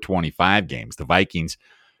 4:25 games. The Vikings,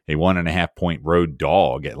 a 1.5 point road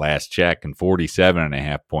dog at last check, and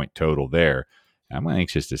 47.5 point total there. I'm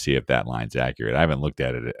anxious to see if that line's accurate. I haven't looked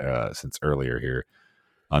at it since earlier here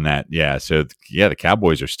on that. Yeah. So, the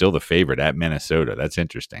Cowboys are still the favorite at Minnesota. That's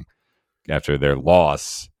interesting. After their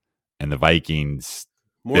loss and the Vikings.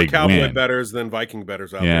 More Cowboy bettors than Viking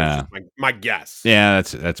bettors out there. My guess. Yeah,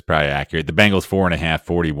 that's probably accurate. The Bengals 4.5,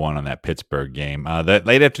 41 on that Pittsburgh game. That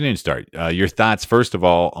late afternoon start. Your thoughts, first of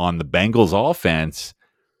all, on the Bengals offense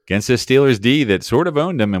against the Steelers D that sort of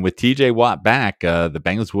owned them, and with TJ Watt back, the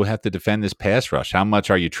Bengals will have to defend this pass rush. How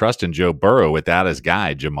much are you trusting Joe Burrow without his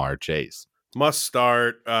guy, Jamar Chase? Must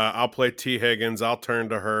start. I'll play T. Higgins. I'll turn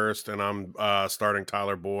to Hurst, and I'm starting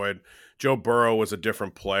Tyler Boyd. Joe Burrow was a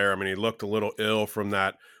different player. I mean, he looked a little ill from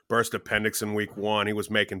that burst appendix in week 1. He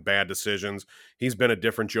was making bad decisions. He's been a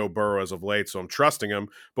different Joe Burrow as of late, so I'm trusting him.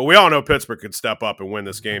 But we all know Pittsburgh could step up and win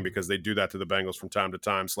this game because they do that to the Bengals from time to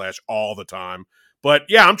time / all the time. But,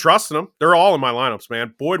 yeah, I'm trusting them. They're all in my lineups,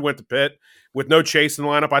 man. Boyd went to Pitt. With no Chase in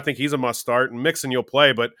the lineup, I think he's a must-start. And Mixon you'll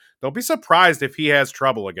play, but don't be surprised if he has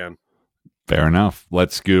trouble again. Fair enough.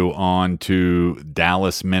 Let's go on to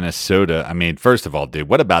Dallas, Minnesota. I mean, first of all, dude,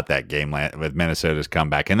 what about that game with Minnesota's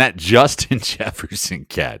comeback and that Justin Jefferson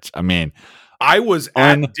catch? I mean, I was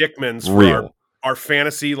at Dickman's for our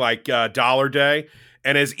fantasy dollar day,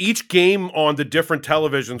 and as each game on the different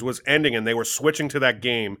televisions was ending and they were switching to that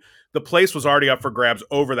game, the place was already up for grabs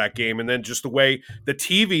over that game. And then just the way the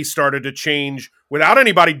TV started to change without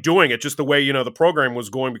anybody doing it, just the way, the program was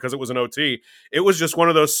going because it was an OT. It was just one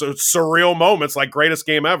of those surreal moments, like greatest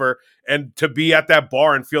game ever. And to be at that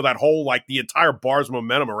bar and feel that whole, the entire bar's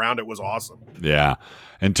momentum around it was awesome. Yeah.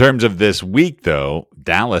 In terms of this week, though,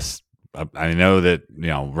 Dallas, I know that,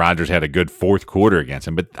 Rodgers had a good fourth quarter against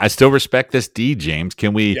him, but I still respect this D, James.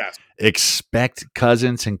 Can we expect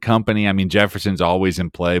Cousins and company? I mean, Jefferson's always in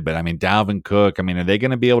play, but I mean, Dalvin Cook, are they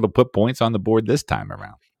going to be able to put points on the board this time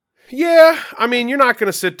around? Yeah. I mean, you're not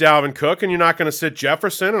going to sit Dalvin Cook and you're not going to sit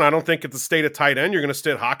Jefferson. And I don't think at the state of tight end, you're going to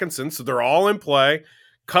sit Hawkinson. So they're all in play.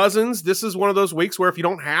 Cousins, this is one of those weeks where if you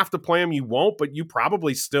don't have to play him, you won't, but you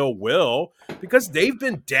probably still will because they've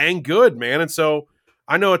been dang good, man. And so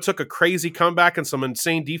I know it took a crazy comeback and some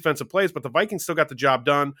insane defensive plays, but the Vikings still got the job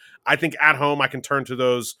done. I think at home I can turn to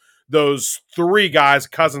those 3 guys.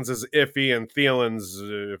 Cousins is iffy and Thielen's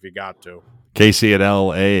if you got to. KC at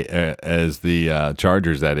LA as the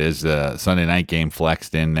Chargers, that is. Sunday night game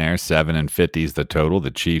flexed in there. 7.50 is the total.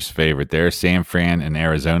 The Chiefs favorite there. San Fran and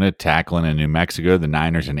Arizona tackling in New Mexico. The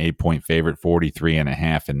Niners an 8-point favorite,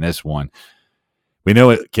 43.5 in this one. We know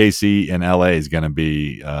KC and LA is going to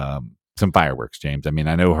be some fireworks, James. I mean,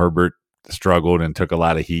 I know Herbert struggled and took a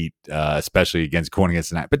lot of heat, especially going against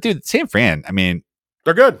the Niners. But, dude, San Fran, I mean,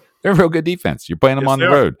 they're good. They're a real good defense. You're playing them on the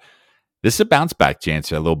road. This is a bounce back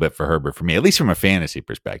chance a little bit for Herbert for me, at least from a fantasy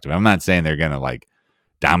perspective. I'm not saying they're going to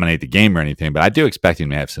dominate the game or anything, but I do expect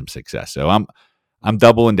him to have some success. So I'm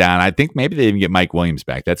doubling down. I think maybe they even get Mike Williams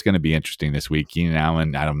back. That's going to be interesting this week. Keenan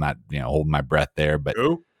Allen, I'm not holding my breath there, but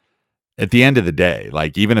at the end of the day,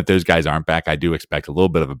 even if those guys aren't back, I do expect a little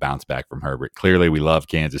bit of a bounce back from Herbert. Clearly, we love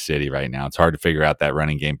Kansas City right now. It's hard to figure out that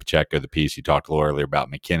running game. Pacheco, the piece you talked a little earlier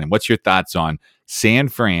about McKinnon. What's your thoughts on San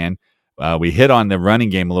Fran? We hit on the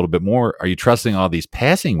running game a little bit more. Are you trusting all these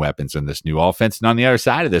passing weapons in this new offense? And on the other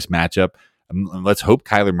side of this matchup, let's hope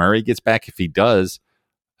Kyler Murray gets back. If he does,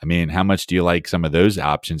 how much do you like some of those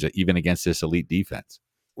options, even against this elite defense?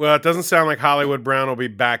 Well, it doesn't sound like Hollywood Brown will be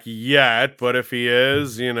back yet, but if he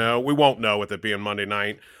is, we won't know with it being Monday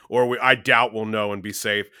night, or I doubt we'll know and be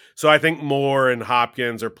safe. So I think Moore and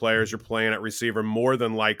Hopkins are players you're playing at receiver more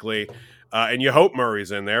than likely, and you hope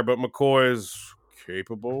Murray's in there, but McCoy is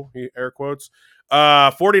capable, air quotes.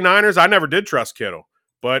 49ers, I never did trust Kittle,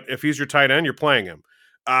 but if he's your tight end, you're playing him.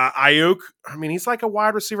 Ayuk, he's like a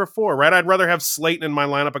wide receiver 4, right? I'd rather have Slayton in my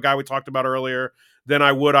lineup, a guy we talked about earlier, than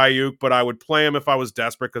I would Ayuk, but I would play him if I was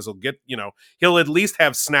desperate because he'll get, he'll at least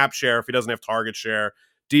have snap share if he doesn't have target share.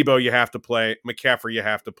 Debo, you have to play. McCaffrey, you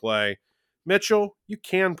have to play. Mitchell, you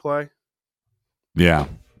can play. Yeah.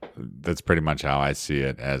 That's pretty much how I see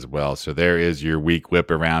it as well. So there is your week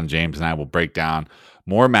whip around. James and I will break down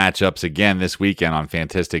more matchups again this weekend on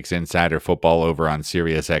Fantistics Insider Football over on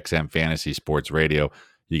Sirius XM Fantasy Sports Radio.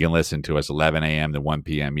 You can listen to us 11 a.m. to 1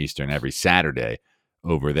 p.m. Eastern every Saturday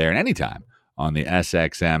over there and anytime on the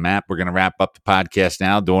SXM app. We're going to wrap up the podcast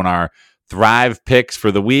now doing our Thrive picks for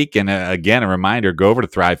the week. And again, a reminder, go over to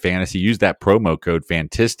Thrive Fantasy. Use that promo code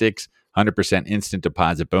Fantistics, 100% instant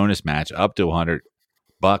deposit bonus match up to $100.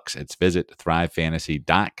 It's visit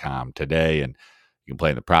thrivefantasy.com today. And you can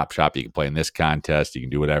play in the prop shop. You can play in this contest. You can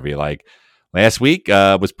do whatever you like. Last week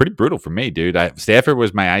was pretty brutal for me, dude. Stafford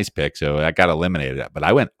was my ice pick, so I got eliminated. But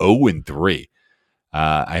I went 0-3.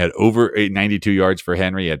 I had over 92 yards for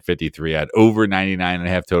Henry at 53. I had over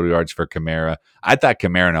 99.5 total yards for Kamara. I thought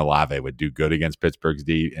Kamara and Olave would do good against Pittsburgh's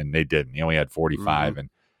D, and they didn't. He only had 45. And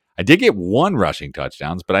I did get 1 rushing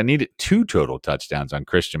touchdowns, but I needed 2 total touchdowns on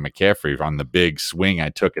Christian McCaffrey on the big swing I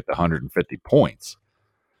took at the 150 points.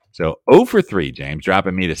 So 0-3, James,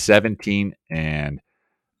 dropping me to 17 and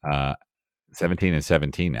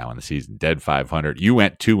 17 now in the season, dead 500. You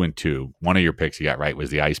went 2-2. One of your picks you got right was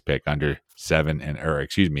the ice pick under 7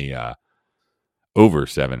 over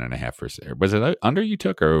 7.5%. Was it under you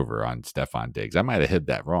took or over on Stephon Diggs? I might have hit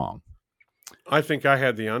that wrong. I think I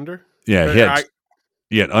had the under. Yeah,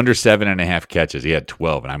 he had under 7.5 catches. He had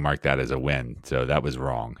 12, and I marked that as a win. So that was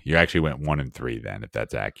wrong. You actually went 1-3 then, if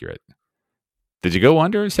that's accurate. Did you go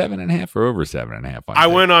under 7.5 or over 7.5? I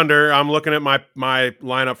went under. I'm looking at my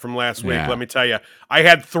lineup from last week. Let me tell you, I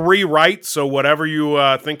had 3 right. So whatever you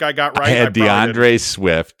think I got right, I had DeAndre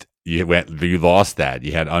Swift. You lost that.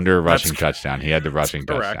 You had under a rushing touchdown. He had the rushing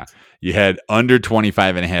touchdown. You had under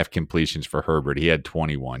 25.5 completions for Herbert. He had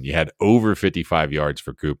 21. You had over 55 yards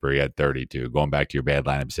for Cooper. He had 32. Going back to your bad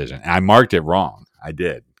lineup decision, and I marked it wrong. I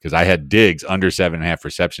did because I had Diggs under 7.5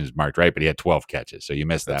 receptions marked right, but he had 12 catches. So you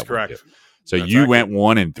missed that. That's correct. Too. So that's you went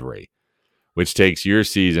 1-3, which takes your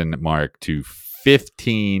season mark to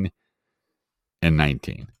 15-19.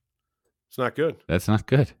 It's not good. That's not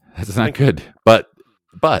good. That's not good.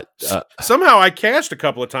 But somehow I cashed a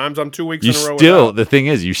couple of times. I'm 2 weeks in a row. The thing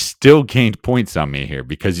is, you still gained points on me here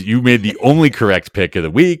because you made the only correct pick of the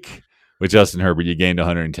week with Justin Herbert. You gained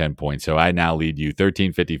 110 points. So I now lead you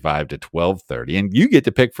 1355 to 1230. And you get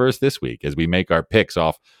to pick first this week as we make our picks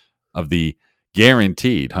off of the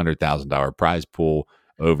guaranteed $100,000 prize pool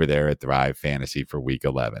over there at Thrive Fantasy for week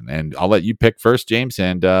 11. And I'll let you pick first, James.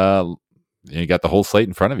 And you got the whole slate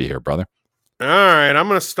in front of you here, brother. All right, I'm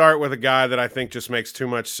going to start with a guy that I think just makes too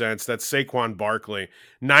much sense. That's Saquon Barkley.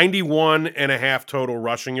 91.5 total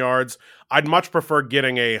rushing yards. I'd much prefer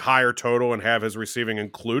getting a higher total and have his receiving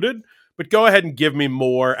included, but go ahead and give me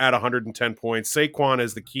more at 110 points. Saquon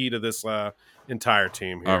is the key to this entire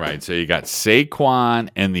team here. All right, so you got Saquon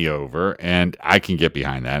and the over, and I can get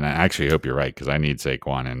behind that. And I actually hope you're right because I need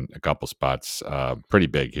Saquon in a couple spots pretty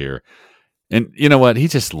big here. And you know what? He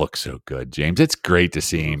just looks so good, James. It's great to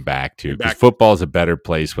see him back, too, because football is a better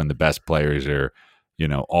place when the best players are,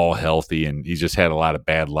 all healthy. And he's just had a lot of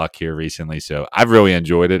bad luck here recently. So I've really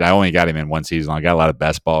enjoyed it. I only got him in one season. I got a lot of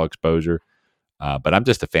best ball exposure. But I'm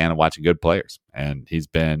just a fan of watching good players. And he's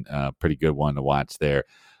been a pretty good one to watch there.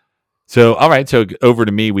 So, all right. So over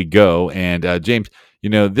to me we go. And James,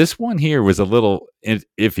 this one here was a little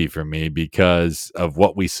iffy for me because of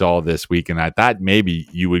what we saw this week. And I thought maybe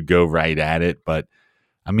you would go right at it. But,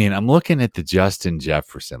 I'm looking at the Justin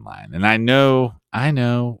Jefferson line. And I know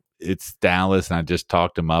it's Dallas and I just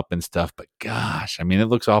talked him up and stuff. But, gosh, it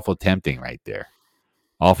looks awful tempting right there.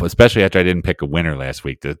 Awful, especially after I didn't pick a winner last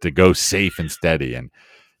week to go safe and steady. And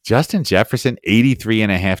Justin Jefferson,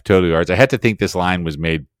 83.5 total yards. I had to think this line was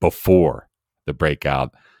made before the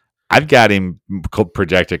breakout. I've got him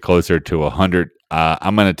projected closer to 100.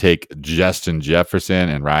 I'm going to take Justin Jefferson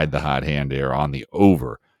and ride the hot hand there on the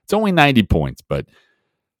over. It's only 90 points, but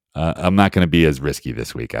I'm not going to be as risky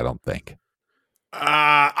this week, I don't think.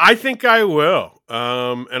 I think I will.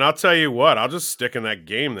 And I'll tell you what, I'll just stick in that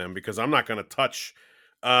game then because I'm not going to touch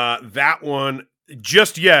that one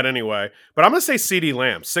just yet anyway. But I'm going to say CeeDee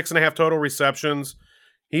Lamb, 6.5 total receptions.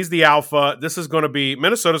 He's the alpha. This is going to be –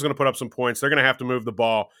 Minnesota's going to put up some points. They're going to have to move the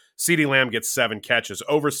ball. CeeDee Lamb gets 7 catches,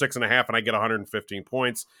 over 6.5, and I get 115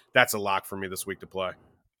 points. That's a lock for me this week to play.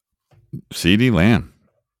 CeeDee Lamb,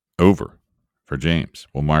 over for James.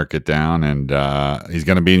 We'll mark it down, and he's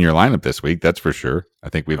going to be in your lineup this week. That's for sure. I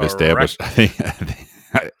think we've established –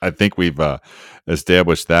 I think we've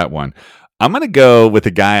established that one. I'm going to go with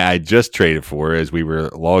a guy I just traded for as we were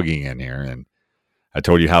logging in here, and I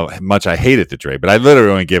told you how much I hated the trade, but I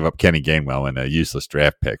literally only gave up Kenny Gainwell in a useless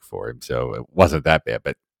draft pick for him, so it wasn't that bad.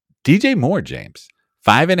 But DJ Moore, James,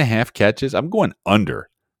 5.5 catches. I'm going under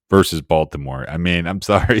versus Baltimore. I mean, I'm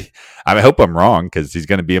sorry. I hope I'm wrong because he's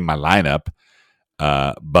going to be in my lineup.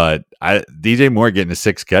 But DJ Moore getting to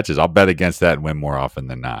 6 catches, I'll bet against that and win more often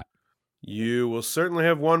than not. You will certainly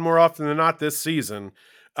have one more often than not this season.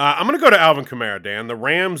 I'm going to go to Alvin Kamara, Dan. The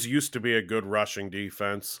Rams used to be a good rushing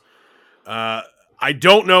defense. I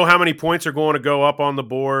don't know how many points are going to go up on the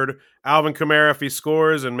board. Alvin Kamara, if he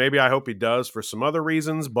scores, and maybe I hope he does for some other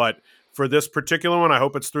reasons, but for this particular one, I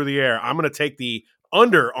hope it's through the air. I'm going to take the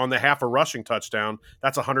under on the half a rushing touchdown.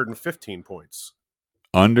 That's 115 points.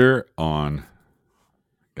 Under on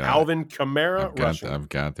Alvin Kamara rushing. I've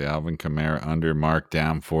got the Alvin Kamara under marked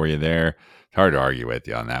down for you there. It's hard to argue with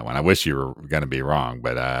you on that one. I wish you were going to be wrong,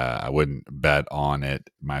 but I wouldn't bet on it,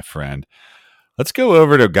 my friend. Let's go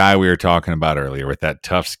over to a guy we were talking about earlier with that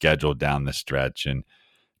tough schedule down the stretch, and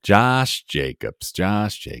Josh Jacobs.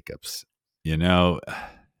 Josh Jacobs. You know,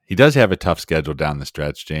 he does have a tough schedule down the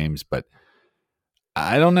stretch, James, but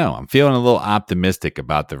I don't know. I'm feeling a little optimistic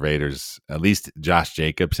about the Raiders, at least Josh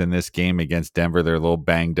Jacobs in this game against Denver. They're a little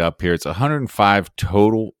banged up here. It's 105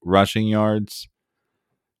 total rushing yards.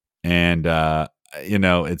 And,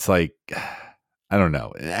 it's like, I don't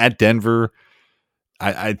know. At Denver,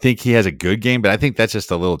 I think he has a good game, but I think that's just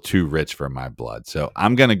a little too rich for my blood. So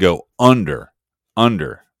I'm going to go under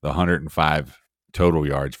the 105 total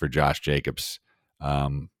yards for Josh Jacobs.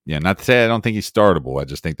 Not to say I don't think he's startable. I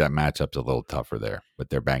just think that matchup's a little tougher there with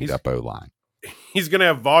their banged up O-line. He's going to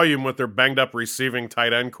have volume with their banged up receiving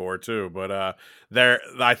tight end core too, but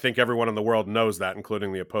I think everyone in the world knows that,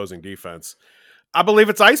 including the opposing defense. I believe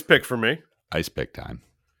it's ice pick for me. Ice pick time.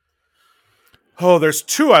 Oh, there's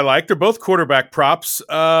 2 I like. They're both quarterback props.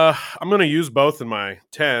 I'm going to use both in my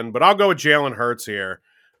 10, but I'll go with Jalen Hurts here.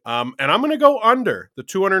 And I'm going to go under the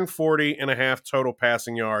 240.5 total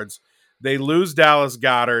passing yards. They lose Dallas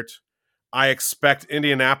Goedert. I expect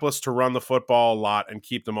Indianapolis to run the football a lot and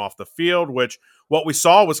keep them off the field, which what we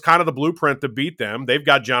saw was kind of the blueprint to beat them. They've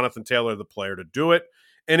got Jonathan Taylor, the player, to do it.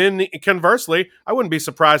 And conversely, I wouldn't be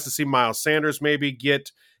surprised to see Miles Sanders maybe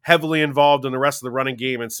get heavily involved in the rest of the running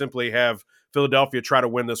game and simply have Philadelphia try to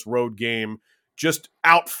win this road game, just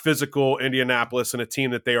out physical Indianapolis and a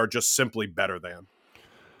team that they are just simply better than.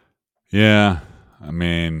 Yeah, I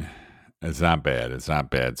mean, it's not bad. It's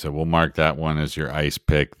not bad. So we'll mark that one as your ice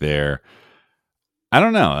pick there. I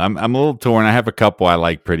don't know. I'm a little torn. I have a couple I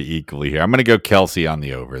like pretty equally here. I'm going to go Kelsey on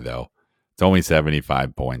the over, though. It's only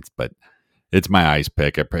 75 points, but it's my ice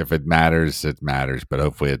pick. If it matters, it matters, but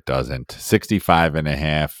hopefully it doesn't.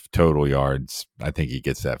 65.5 total yards. I think he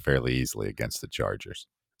gets that fairly easily against the Chargers.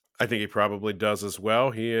 I think he probably does as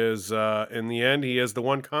well. He is, in the end, he is the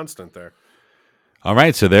one constant there. All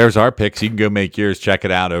right, so there's our picks. You can go make yours. Check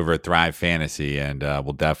it out over at Thrive Fantasy, and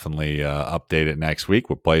we'll definitely update it next week.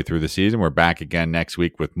 We'll play through the season. We're back again next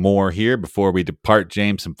week with more here. Before we depart,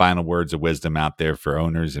 James, some final words of wisdom out there for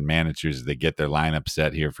owners and managers as they get their lineup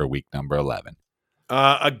set here for week number 11.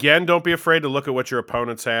 Again, don't be afraid to look at what your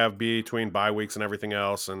opponents have between bye weeks and everything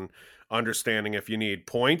else, and understanding if you need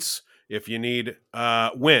points, if you need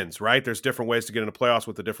wins, right? There's different ways to get into playoffs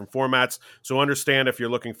with the different formats. So understand if you're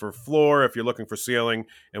looking for floor, if you're looking for ceiling,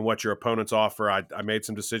 and what your opponents offer. I made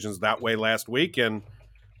some decisions that way last week, and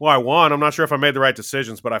I won. I'm not sure if I made the right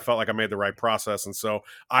decisions, but I felt like I made the right process, and so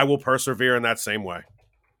I will persevere in that same way.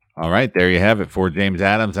 All right, there you have it. For James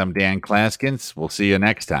Adams, I'm Dan Clasgens. We'll see you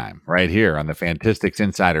next time right here on the Fantistics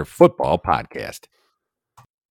Insider Football Podcast.